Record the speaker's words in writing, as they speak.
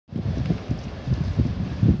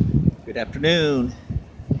Good afternoon.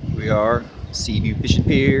 We are Seaview Fishing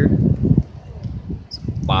Pier.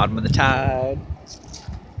 Bottom of the tide.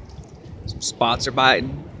 Some spots are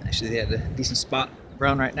biting. Actually, they had a decent spot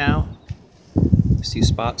run right now. A few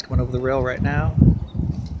spots coming over the rail right now.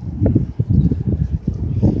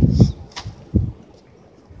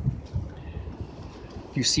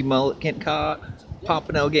 A few sea mullet getting caught.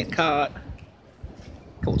 Pompano getting caught.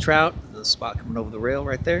 A couple trout. There's a spot coming over the rail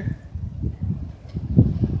right there.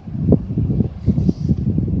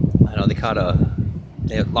 I know they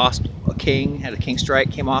had lost a king, had a king strike,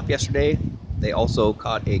 came off yesterday. They also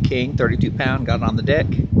caught a king, 32-pound, got it on the deck.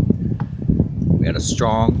 We had a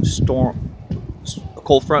strong storm, a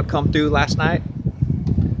cold front come through last night.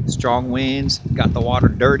 Strong winds, got the water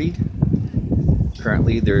dirty.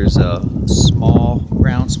 Currently there's a small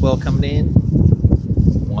groundswell coming in,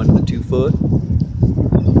 1 to 2 foot.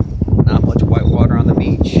 Not much white water on the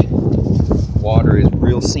beach. Water is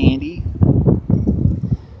real sandy.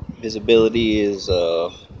 Visibility is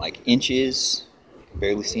like inches,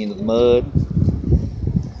 barely seeing the mud.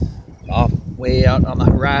 Off way out on the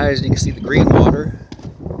horizon, you can see the green water.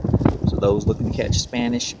 So those looking to catch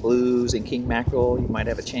Spanish blues and king mackerel, you might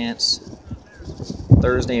have a chance.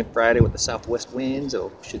 Thursday and Friday with the southwest winds,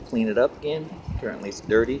 it should clean it up again. Currently it's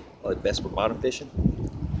dirty, probably best for bottom fishing.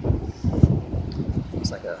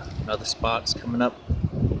 Looks like another spot's coming up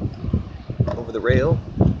over the rail.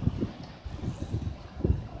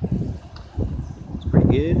 Pretty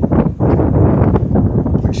good.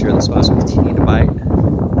 Pretty sure the spots will continue to bite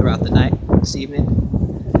throughout the night this evening.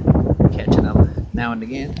 Catching them now and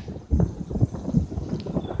again.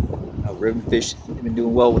 Ribbon fish, they've been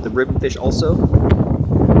doing well with the ribbon fish also.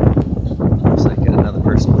 Looks like another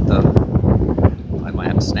person with I might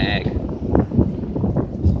have a snag.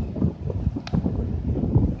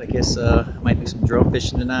 But I guess I might do some drum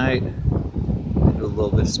fishing tonight. Do a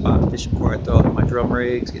little bit of spot fishing before I throw out my drum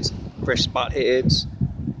rigs, get some fresh spot heads.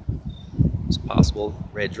 It's possible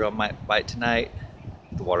red drum might bite tonight.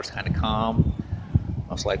 The water's kind of calm.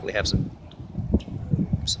 Most likely have some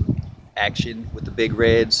action with the big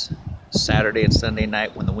reds Saturday and Sunday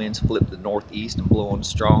night when the winds flip to the northeast and blowing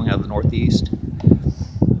strong out of the northeast.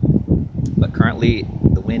 But currently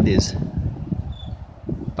the wind is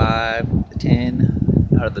 5 to 10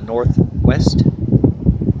 out of the northwest.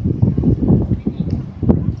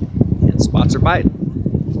 And spots are biting.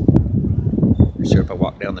 I'm sure if I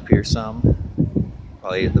walk down the pier some,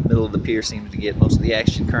 probably the middle of the pier seems to get most of the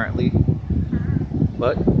action currently.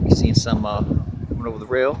 But you're seeing some coming over the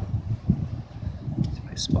rail. Some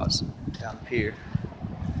nice spots down the pier.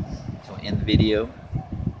 So I'll end the video.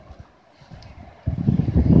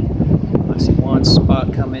 I see one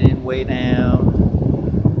spot coming in way down.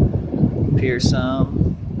 Pier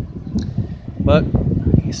some. But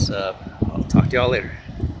I guess I'll talk to y'all later.